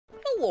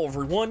Hello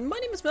everyone, my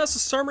name is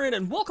Masterstarman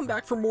and welcome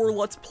back for more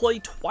Let's Play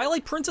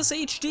Twilight Princess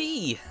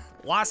HD!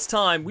 Last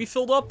time, we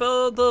filled up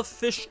the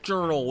fish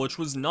journal, which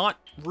was not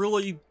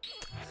really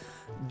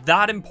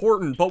that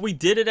important, but we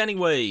did it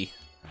anyway.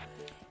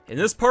 In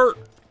this part,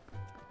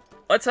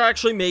 let's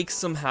actually make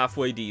some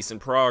halfway decent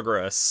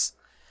progress.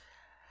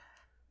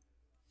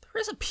 There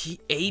is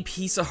a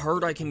piece of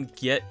heart I can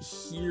get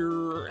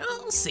here.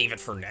 I'll save it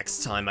for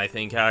next time, I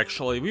think,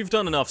 actually. We've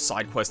done enough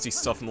side questy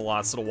stuff in the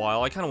last little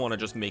while. I kind of want to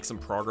just make some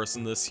progress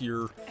in this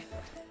here.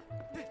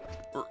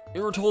 We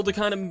were told to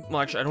kind of...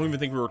 Well, actually, I don't even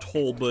think we were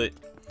told, but...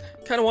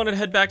 kind of wanted to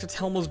head back to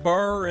Telma's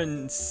bar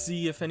and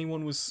see if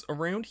anyone was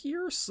around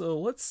here. So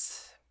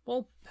let's,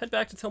 well, head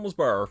back to Telma's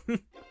bar.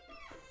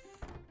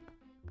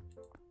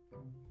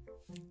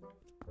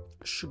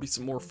 Should be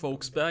some more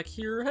folks back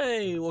here.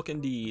 Hey, look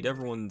indeed,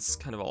 everyone's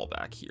kind of all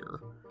back here.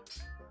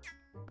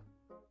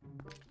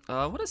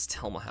 What does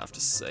Telma have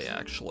to say,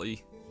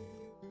 actually?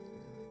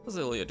 How's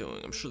Elia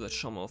doing? I'm sure that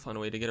Shelma will find a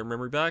way to get her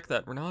memory back.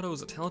 That Renato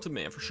is a talented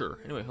man for sure.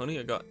 Anyway, honey,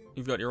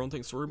 you've got your own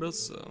things to worry about,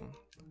 so...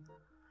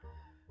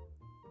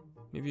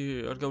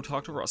 maybe I'd go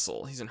talk to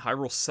Russell. He's in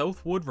Hyrule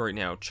Southwood right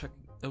now. Check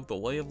out the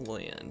lay of the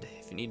land.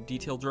 If you need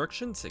detailed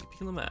directions, take a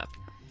peek on the map.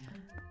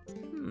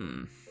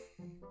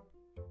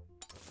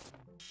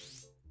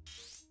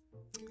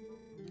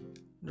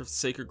 Wonder if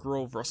Sacred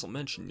Grove Russell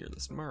mentioned near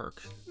this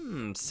mark.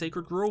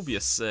 Sacred Grove, you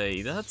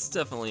say? That's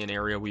definitely an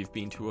area we've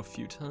been to a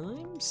few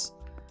times.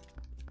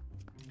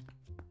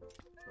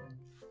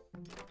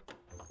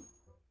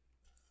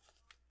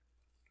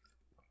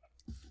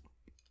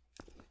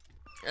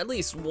 At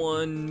least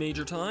one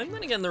major time.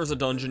 Then again, there's a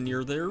dungeon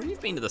near there.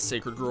 We've been to the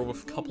Sacred Grove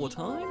a couple of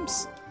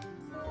times.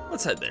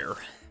 Let's head there.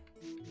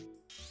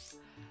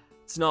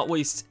 Let's not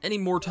waste any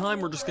more time.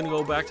 We're just gonna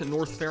go back to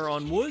North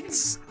Faron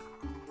Woods.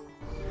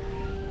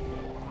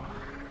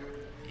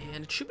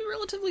 And it should be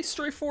relatively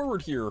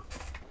straightforward here.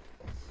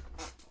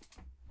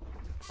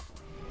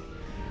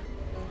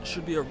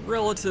 Should be a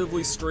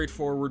relatively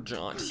straightforward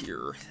jaunt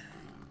here.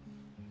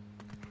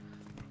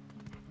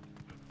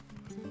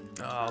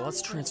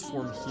 Let's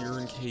transform here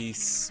in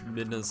case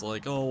Midna's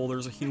like, oh, well,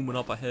 there's a human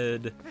up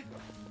ahead.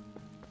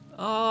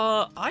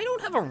 I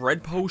don't have a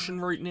red potion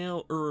right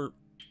now, or...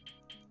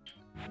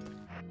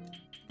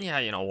 yeah,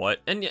 you know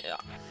what, and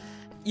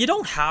you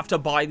don't have to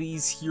buy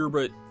these here,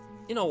 but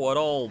you know what,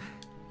 I'll...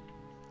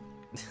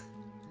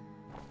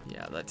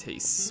 yeah, that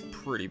tastes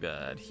pretty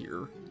bad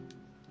here.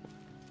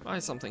 Buy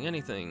something,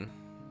 anything.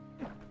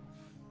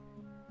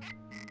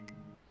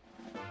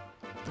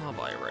 I'll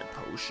buy a red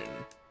potion.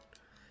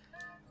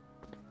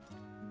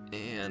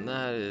 And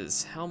that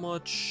is how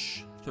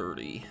much?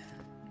 30.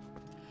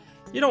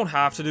 You don't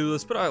have to do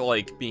this, but I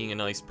like being a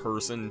nice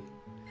person.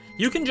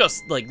 You can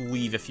just, like,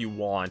 leave if you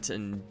want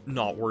and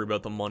not worry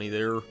about the money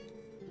there.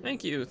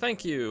 Thank you,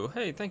 thank you.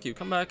 Hey, thank you,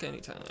 come back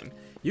anytime.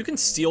 You can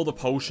steal the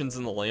potions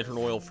and the lantern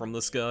oil from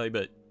this guy,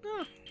 but...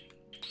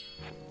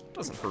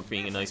 doesn't hurt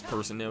being a nice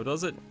person now,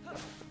 does it?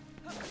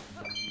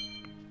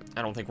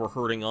 I don't think we're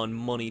hurting on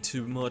money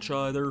too much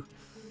either.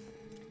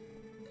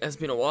 It's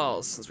been a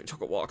while since we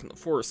took a walk in the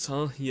forest,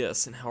 huh?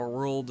 Yes, and how our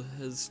world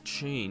has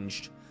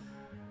changed.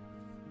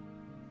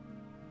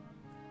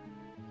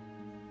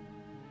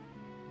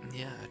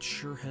 Yeah, it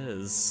sure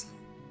has.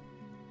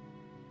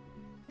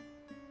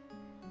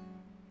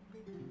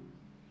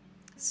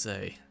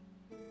 Say,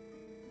 you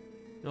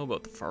know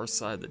about the far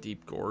side of the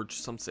deep gorge?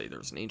 Some say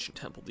there's an ancient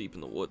temple deep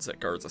in the woods that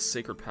guards a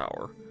sacred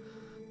power.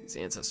 These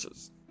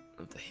ancestors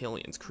of the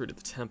Hellions created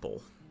the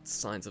temple.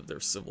 Signs of their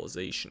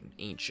civilization,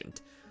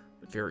 ancient,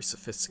 but very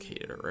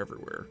sophisticated, are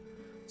everywhere.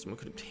 Someone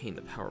could obtain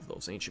the power of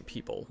those ancient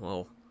people.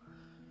 Well,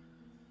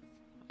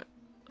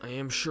 I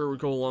am sure it would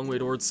go a long way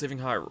towards saving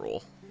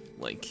Hyrule.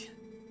 Like,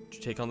 would you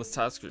take on this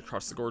task to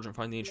cross the gorge and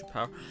find the ancient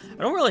power?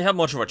 I don't really have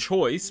much of a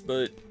choice,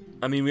 but,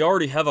 I mean, we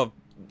already have a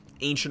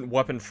ancient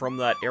weapon from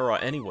that era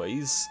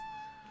anyways.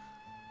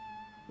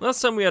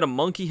 Last time we had a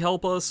monkey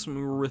help us when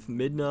we were with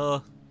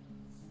Midna.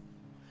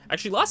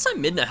 Actually, last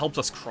time Midna helped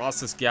us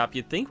cross this gap,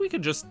 you'd think we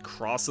could just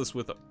cross this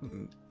with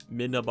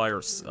Midna by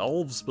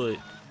ourselves, but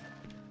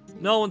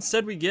no,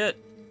 instead we get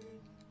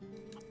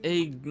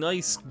a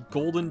nice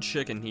golden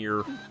chicken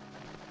here.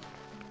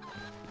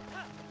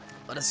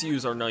 Let us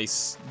use our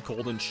nice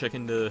golden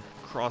chicken to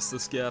cross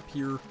this gap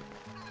here.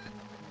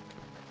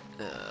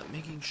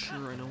 Making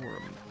sure I know where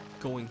I'm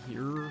going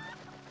here.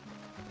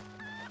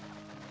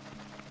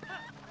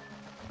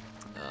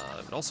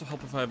 It would also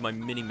help if I have my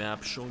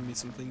mini-map showing me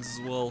some things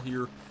as well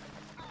here.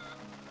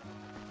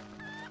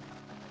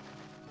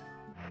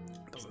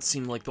 Doesn't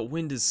seem like the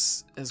wind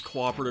is as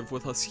cooperative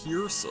with us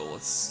here, so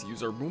let's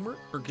use our boomer,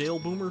 or gale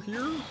boomer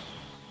here.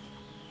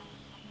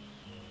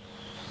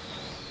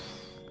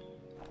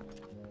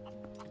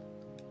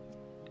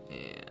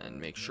 And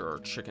make sure our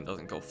chicken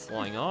doesn't go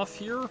flying off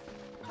here.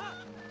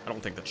 I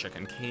don't think the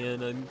chicken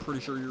can. I'm pretty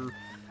sure you're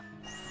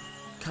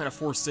kind of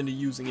forced into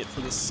using it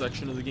for this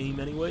section of the game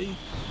anyway.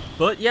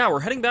 But yeah, we're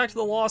heading back to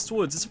the Lost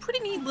Woods. It's a pretty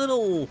neat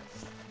little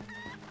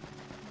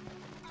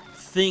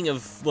thing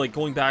of, like,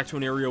 going back to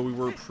an area we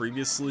were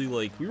previously.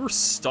 Like, we were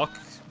stuck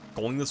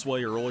going this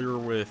way earlier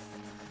with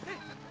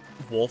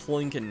Wolf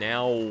Link, and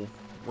now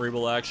we're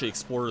able to actually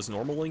explore as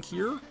normal Link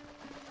here.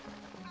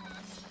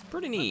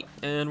 Pretty neat.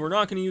 And we're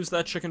not going to use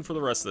that chicken for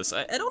the rest of this.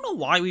 I don't know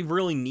why we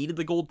really needed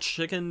the gold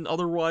chicken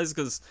otherwise,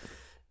 because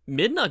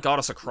Midna got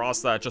us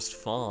across that just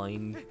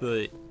fine,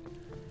 but...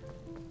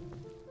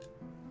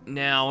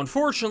 Now,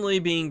 unfortunately,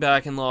 being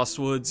back in Lost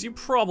Woods, you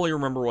probably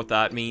remember what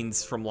that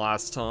means from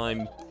last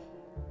time.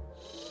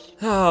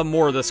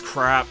 More of this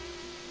crap.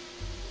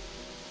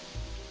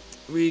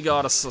 We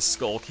got us a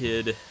Skull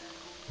Kid.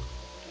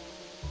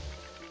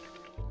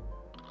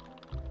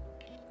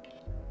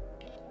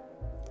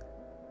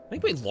 I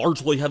think we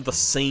largely have the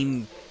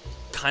same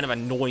kind of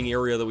annoying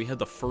area that we had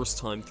the first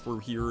time through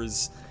here,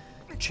 is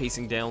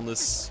chasing down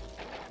this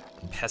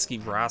pesky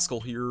rascal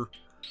here.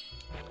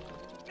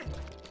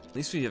 At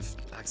least we have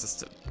access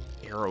to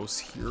arrows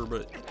here,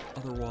 but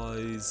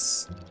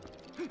otherwise...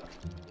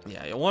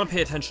 Yeah, you want to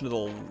pay attention to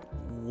the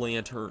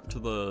lantern, to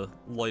the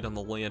light on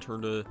the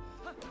lantern to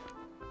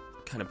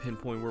kind of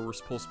pinpoint where we're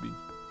supposed to be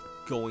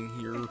going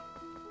here.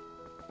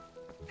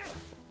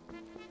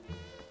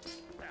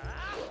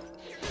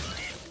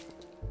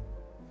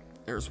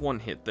 There's one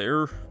hit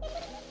there.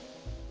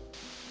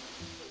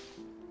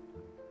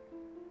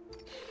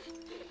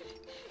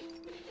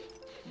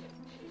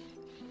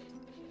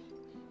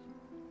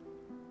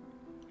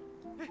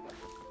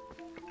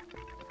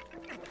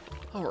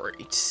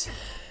 Alright.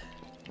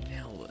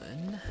 Now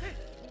then.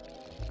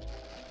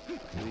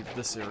 I believe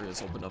this area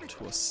is open up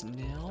to us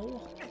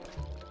now.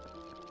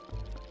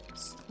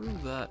 It's through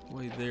that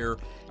way there.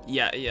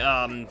 Yeah,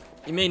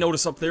 you may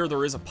notice up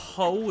there is a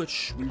Poe,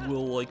 which we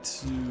will like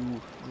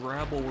to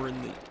grab while we're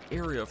in the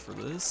area for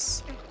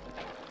this.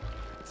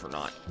 If we're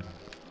not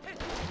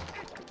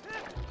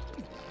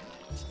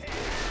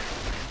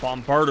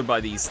bombarded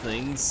by these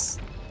things.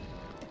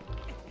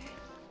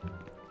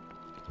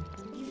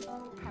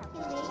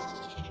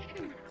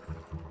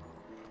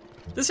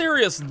 This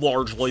area is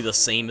largely the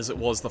same as it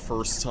was the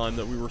first time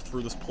that we were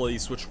through this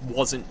place, which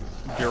wasn't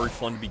very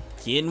fun to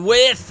begin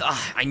with.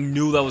 I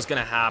knew that was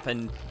gonna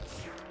happen.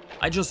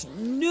 I just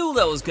knew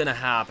that was gonna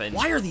happen.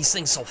 Why are these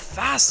things so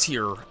fast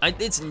here?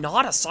 It's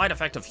not a side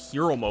effect of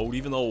hero mode,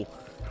 even though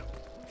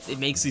it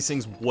makes these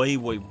things way,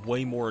 way,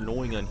 way more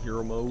annoying on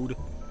hero mode.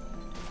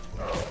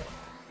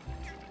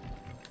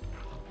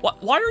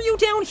 What? Why are you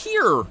down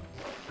here?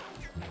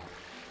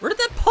 Where did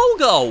that Poe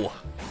go?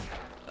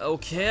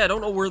 Okay, I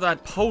don't know where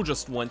that Poe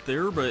just went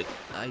there, but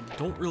I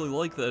don't really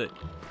like that it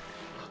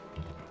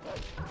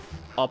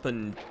up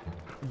and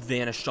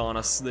vanished on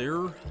us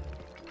there.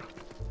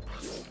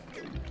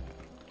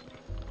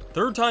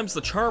 Third time's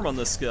the charm on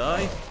this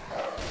guy.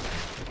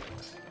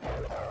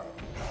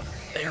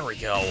 There we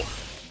go.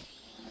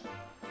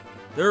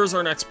 There's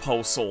our next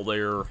Poe soul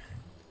there.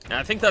 And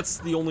I think that's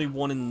the only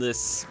one in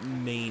this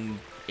main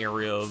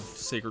area of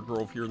Sacred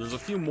Grove here. There's a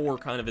few more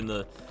kind of in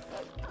the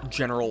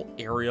general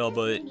area,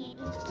 but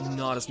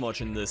not as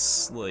much in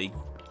this, like,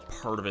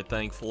 part of it,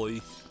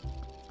 thankfully.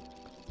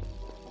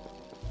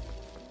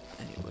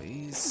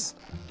 Anyways,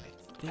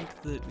 I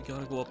think that we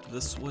gotta go up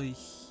this way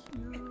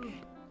here.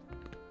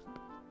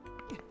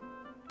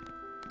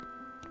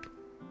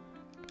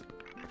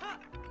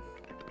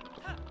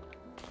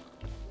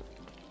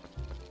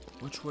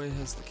 Which way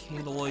has the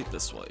candlelight?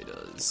 This way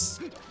does.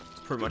 It's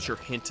pretty much your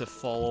hint to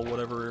follow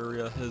whatever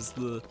area has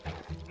the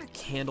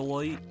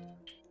candlelight.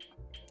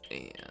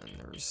 And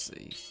there's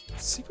a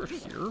secret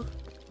here.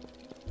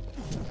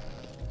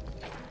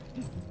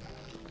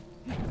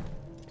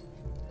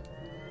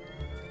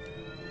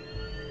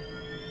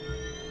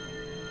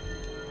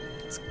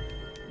 Let's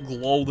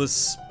glow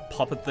this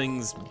puppet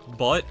thing's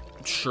butt.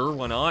 Sure,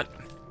 why not?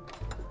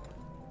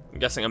 I'm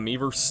guessing a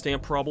Meaver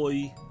stamp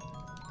probably.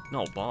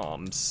 No,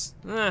 bombs.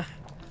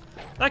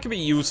 That could be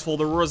useful.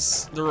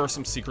 There are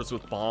some secrets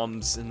with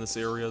bombs in this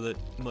area that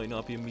might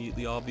not be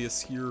immediately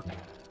obvious here.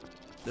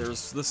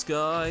 There's this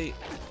guy.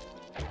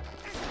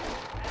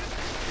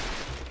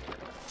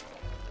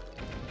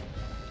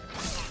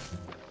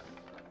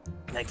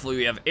 Thankfully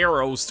we have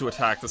arrows to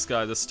attack this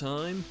guy this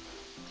time.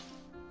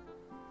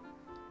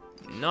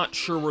 Not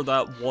sure where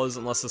that was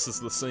unless this is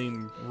the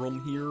same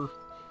room here.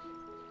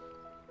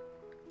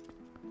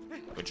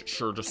 Which it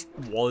sure just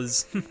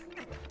was.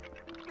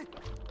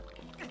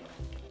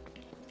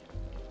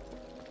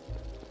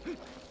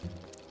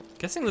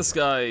 Guessing this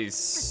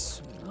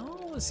guy's...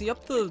 Oh, is he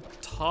up the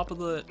top of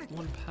that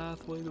one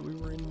pathway that we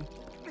were in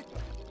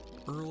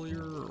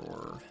earlier,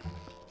 or...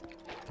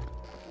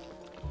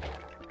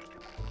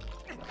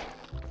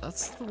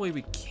 That's the way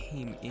we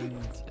came in,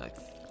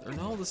 or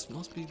no, this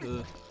must be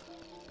the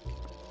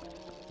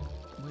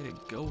way to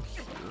go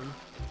here.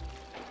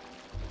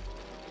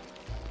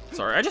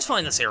 Sorry, I just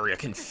find this area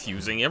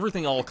confusing.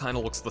 Everything all kind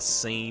of looks the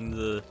same.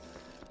 The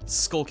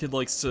Skull Kid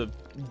likes to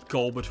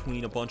go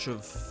between a bunch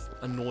of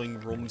annoying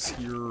rooms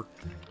here.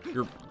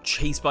 You're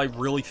chased by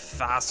really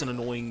fast and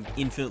annoying,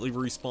 infinitely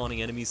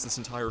respawning enemies this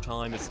entire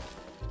time. It's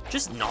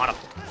just not a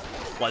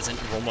pleasant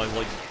room I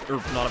like, or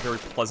not a very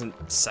pleasant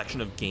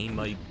section of game.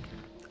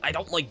 I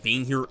don't like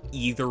being here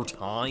either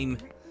time.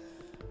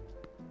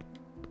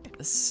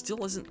 this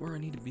still isn't where I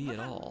need to be at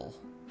all.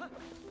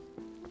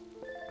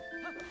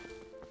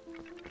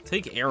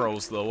 Take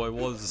arrows, though. I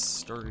was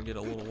starting to get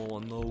a little low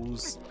on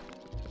those.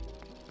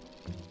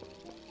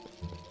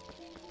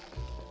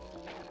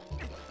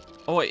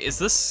 Oh, wait, is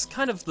this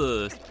kind of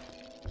the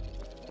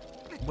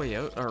way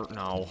out? Or,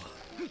 no.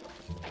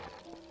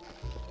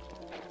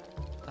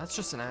 That's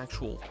just an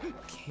actual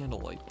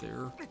candlelight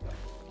there.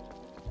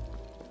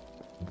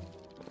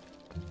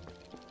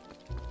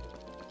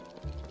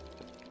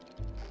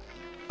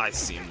 I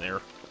see him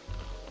there.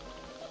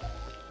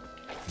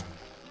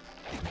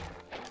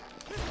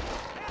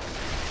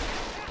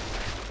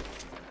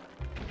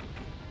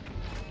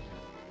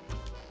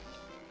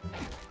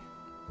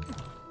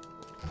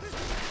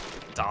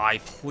 Die,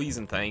 please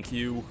and thank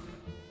you.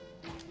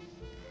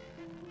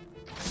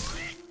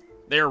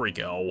 There we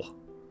go.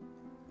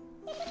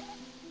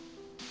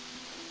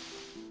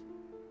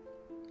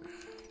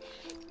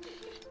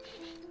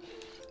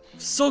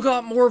 Still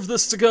got more of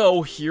this to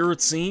go here,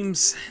 it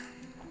seems.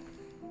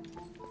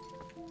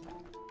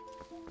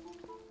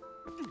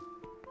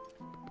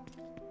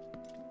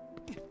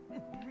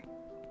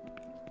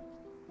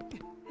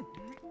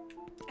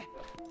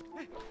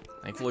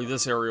 Thankfully,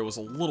 this area was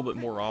a little bit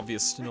more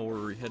obvious to know where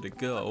we had to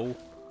go.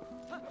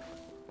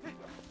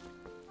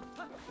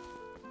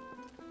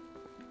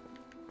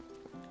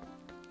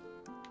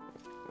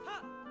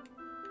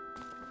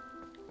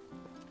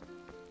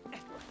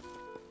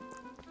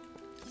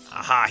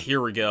 Aha,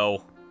 here we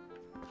go.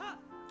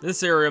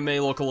 This area may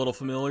look a little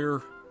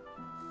familiar.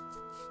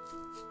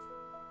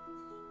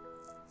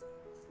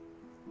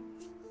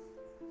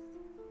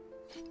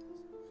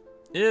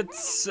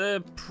 It's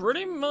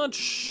pretty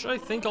much, I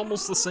think,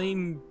 almost the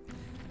same.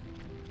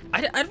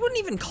 I wouldn't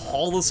even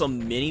call this a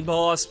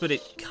mini-boss, but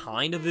it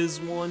kind of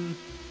is one.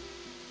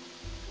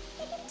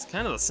 It's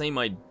kind of the same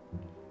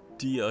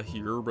idea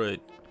here, but...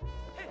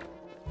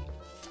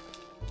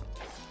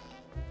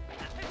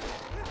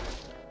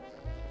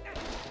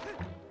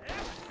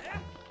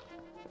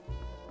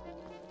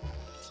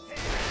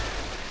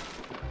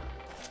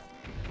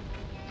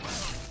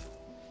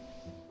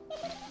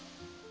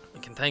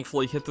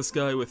 thankfully hit this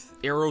guy with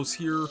arrows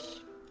here.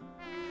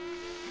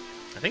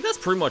 I think that's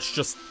pretty much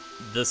just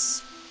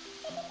this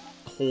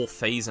whole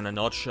phase in a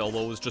nutshell,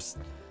 though, is just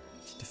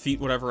defeat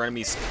whatever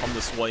enemies come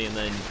this way, and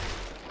then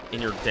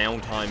in your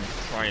downtime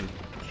try and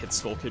hit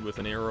Skull Kid with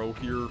an arrow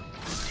here.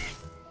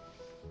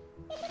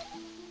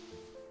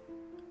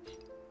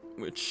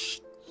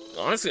 Which,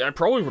 honestly, I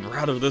probably would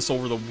rather this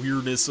over the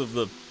weirdness of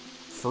the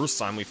first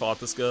time we fought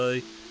this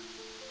guy.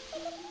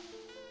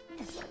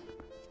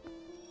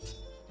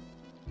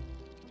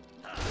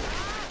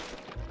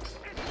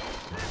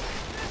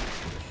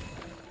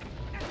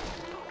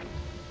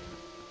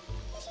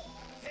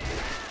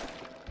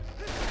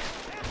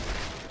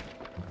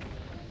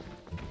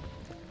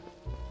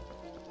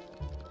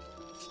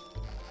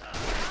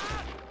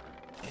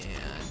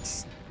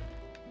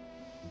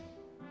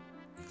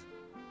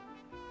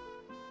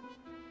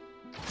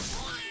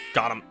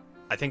 Got him.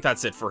 I think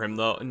that's it for him,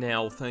 though,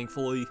 now,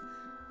 thankfully.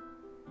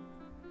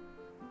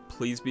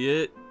 Please be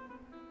it.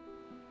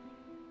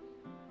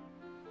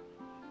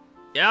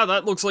 Yeah,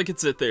 that looks like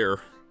it's it there.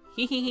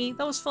 Hehehe,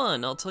 that was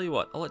fun. I'll tell you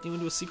what, I'll let you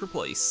into a secret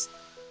place.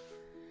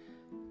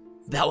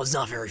 That was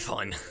not very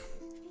fun.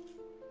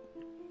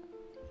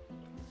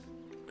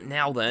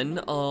 Now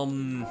then,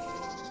 I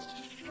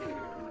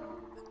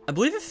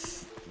believe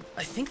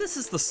I think this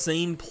is the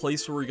same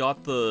place where we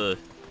got the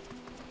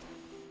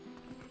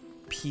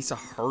piece of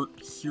heart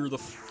here the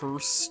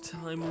first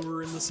time we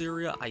were in this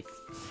area, I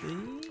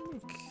think?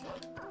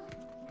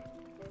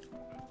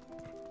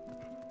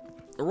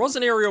 There was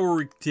an area where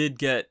we did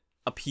get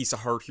a piece of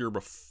heart here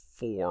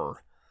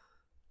before.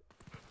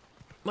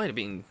 Might have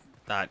been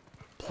that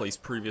place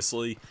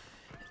previously.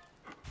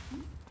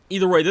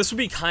 Either way, this would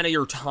be kind of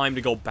your time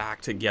to go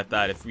back to get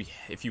that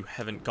if you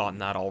haven't gotten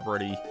that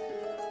already.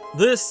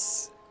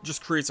 This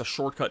just creates a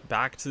shortcut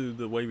back to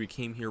the way we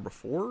came here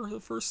before the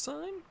first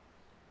time.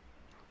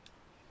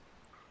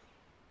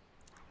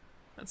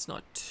 That's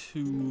not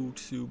too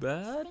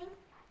bad.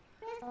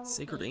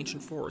 Sacred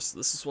Ancient Forest.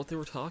 This is what they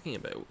were talking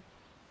about.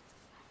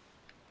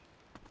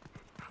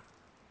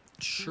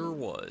 It sure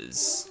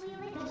was.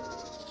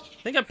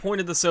 I think I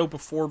pointed this out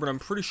before, but I'm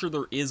pretty sure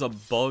there is a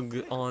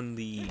bug on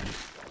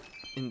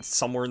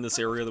somewhere in this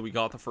area that we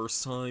got the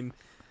first time.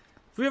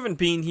 If we haven't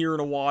been here in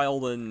a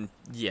while, then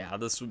yeah,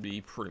 this would be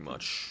pretty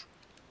much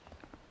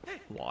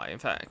why. In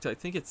fact, I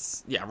think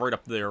it's, yeah, right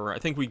up there. I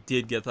think we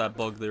did get that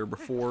bug there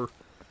before.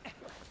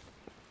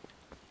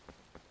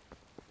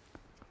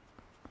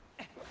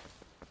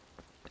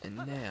 And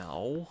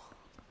now...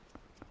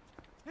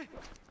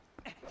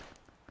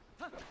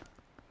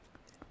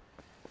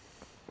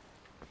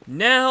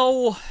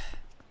 Now...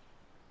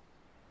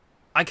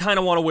 I kind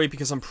of want to wait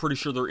because I'm pretty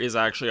sure there is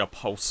actually a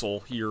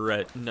postal here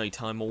at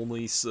nighttime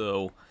only,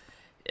 so...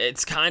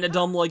 It's kind of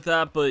dumb like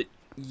that, but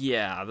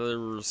yeah,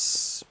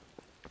 there's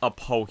a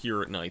po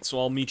here at night. So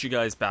I'll meet you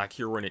guys back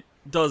here when it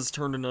does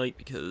turn to night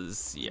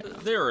because, yeah,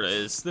 there it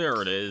is,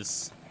 there it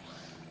is.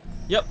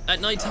 Yep,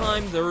 at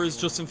nighttime, there is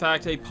just, in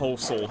fact, a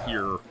postal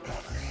here.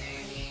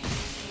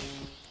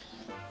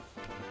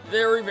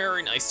 Very,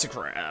 very nice to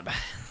grab.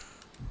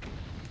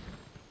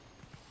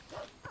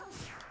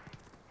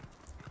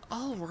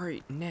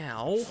 Alright,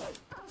 now,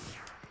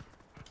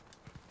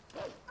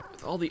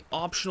 with all the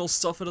optional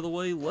stuff out of the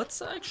way,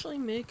 let's actually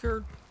make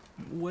our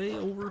way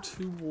over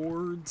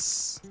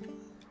towards...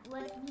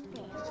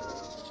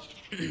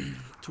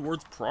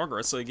 towards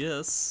progress, I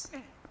guess.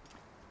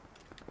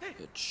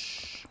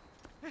 Which...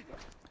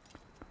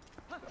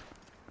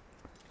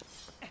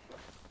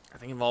 I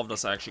think involved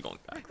us actually going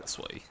back this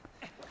way.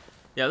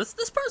 Yeah,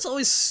 this part's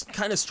always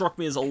kind of struck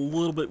me as a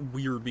little bit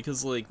weird,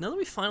 because, like, now that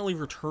we finally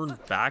returned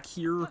back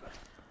here,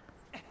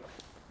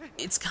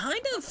 it's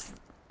kind of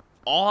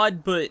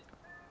odd, but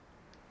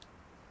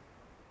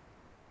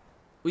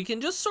we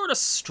can just sort of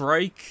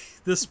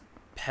strike this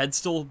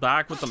pedestal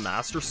back with the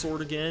Master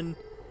Sword again,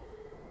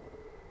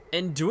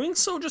 and doing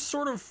so just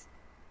sort of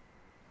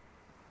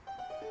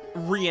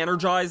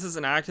re-energizes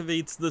and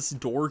activates this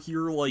door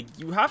here. Like,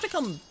 you have to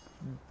come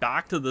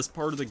back to this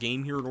part of the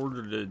game here in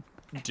order to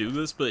do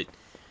this, but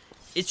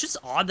it's just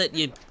odd that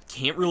you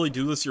can't really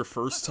do this your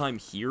first time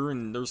here,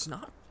 and there's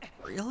not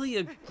really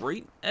a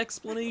great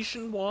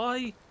explanation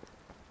why.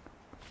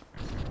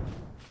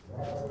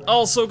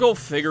 Also, go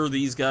figure,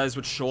 these guys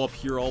would show up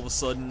here all of a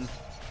sudden.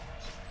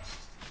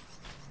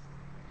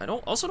 I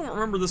also don't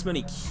remember this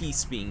many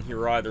keys being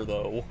here either,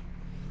 though.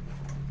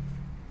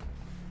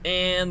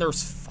 And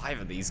there's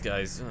 5 of these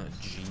guys. Oh,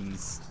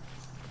 jeez.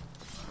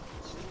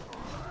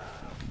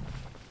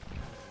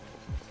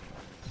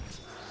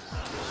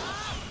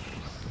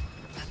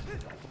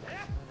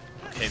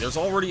 Okay, there's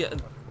already a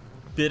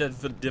bit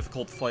of a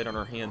difficult fight on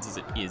our hands as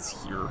it is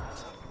here.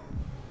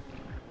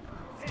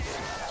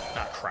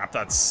 Ah, crap,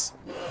 that's...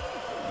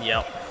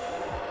 Yep.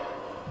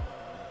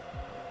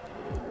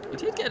 I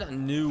did get a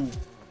new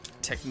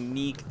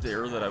technique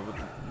there that I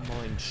wouldn't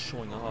mind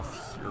showing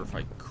off here if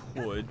I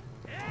could.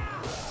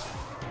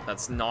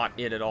 That's not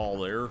it at all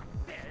there.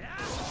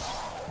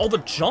 Oh, the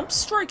jump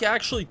strike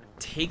actually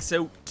takes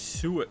out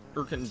 2,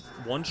 or can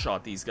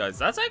one-shot these guys.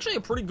 That's actually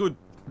a pretty good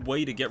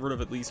way to get rid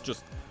of at least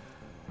just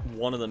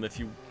one of them if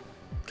you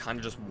kind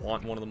of just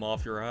want one of them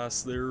off your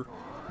ass there.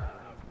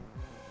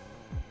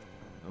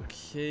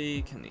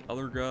 Okay, can the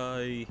other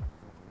guy...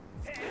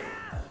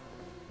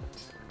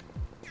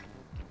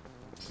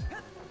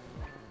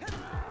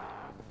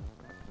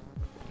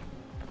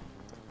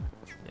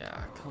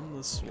 Yeah, come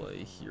this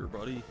way here,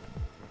 buddy.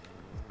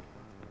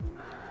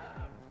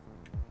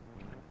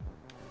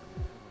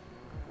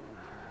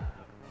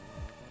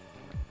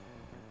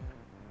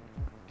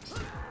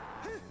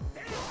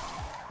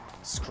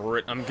 Screw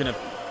it, I'm gonna...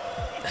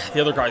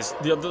 The other guys,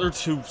 the other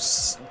two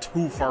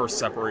too far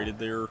separated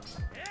there.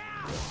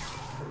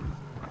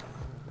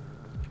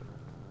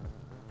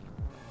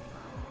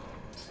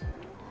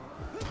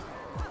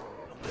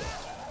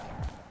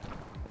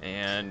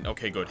 And,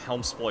 okay, good.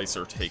 Helm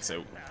Splicer takes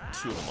out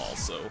 2 of them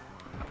also.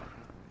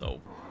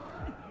 Though,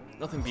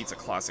 nothing beats a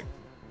classic...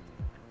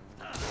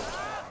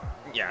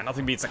 Yeah,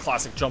 nothing beats a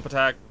classic jump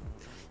attack.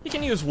 You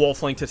can use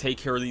Wolf Link to take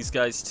care of these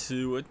guys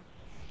too. It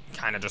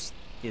kind of just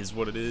is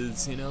what it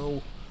is, you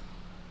know?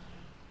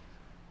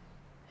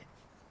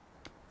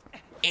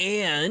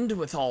 And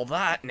with all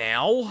that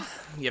now,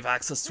 we have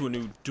access to a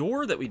new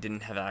door that we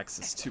didn't have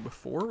access to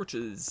before, which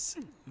is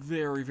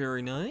very,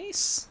 very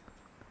nice.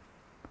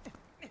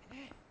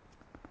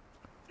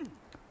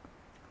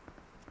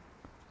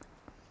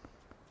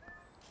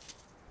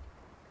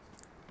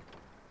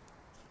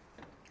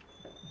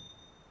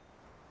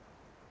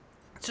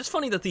 It's just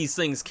funny that these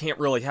things can't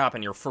really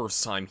happen your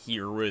first time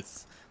here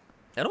with...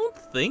 I don't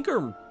think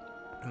our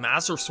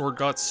Master Sword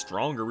got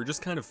stronger. We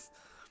just kind of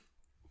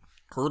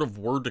heard of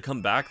word to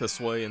come back this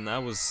way, and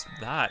that was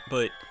that.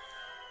 But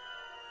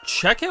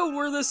check out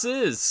where this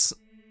is.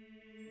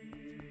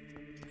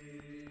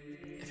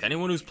 If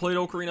anyone who's played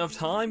Ocarina of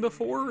Time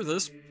before,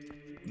 this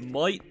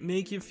might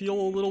make you feel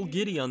a little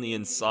giddy on the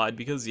inside,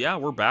 because yeah,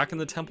 we're back in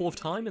the Temple of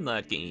Time in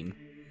that game.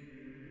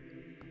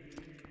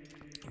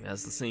 It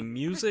has the same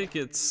music.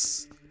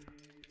 It's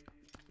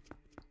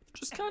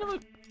just kind of a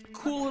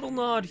cool little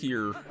nod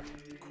here.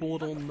 Cool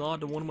little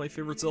nod to one of my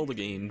favorite Zelda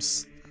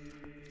games.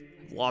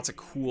 Lots of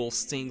cool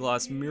stained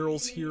glass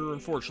murals here.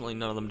 Unfortunately,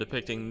 none of them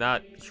depicting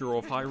that Hero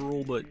of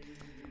Hyrule, but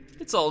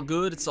it's all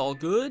good, it's all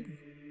good.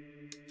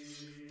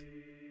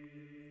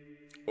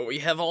 What we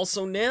have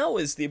also now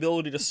is the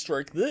ability to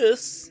strike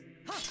this.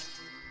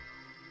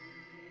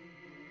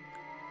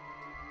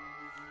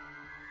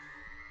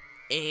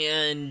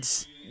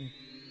 And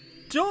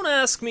don't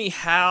ask me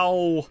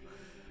how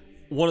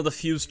one of the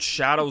fused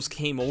shadows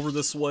came over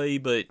this way,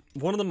 but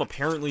one of them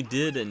apparently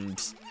did,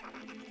 and...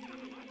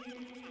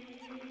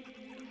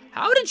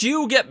 How did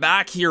you get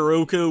back here,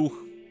 Oku?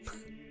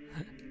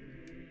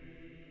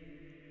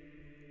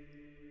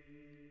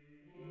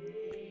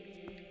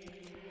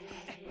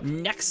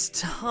 Next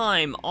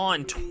time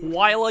on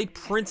Twilight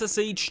Princess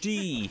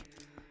HD,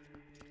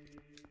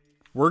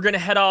 we're gonna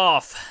head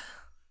off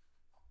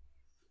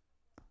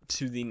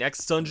to the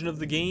next dungeon of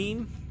the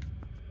game,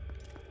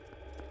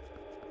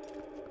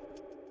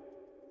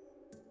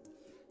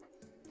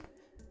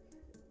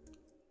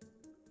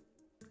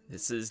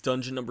 This is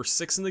dungeon number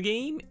 6 in the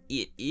game.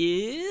 It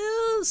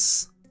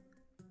is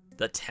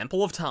the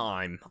Temple of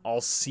Time. I'll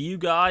see you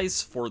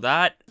guys for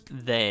that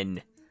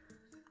then.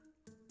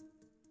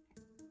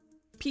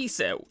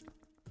 Peace out.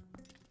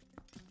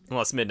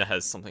 Unless Midna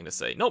has something to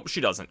say. Nope,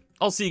 she doesn't.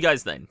 I'll see you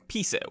guys then.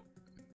 Peace out.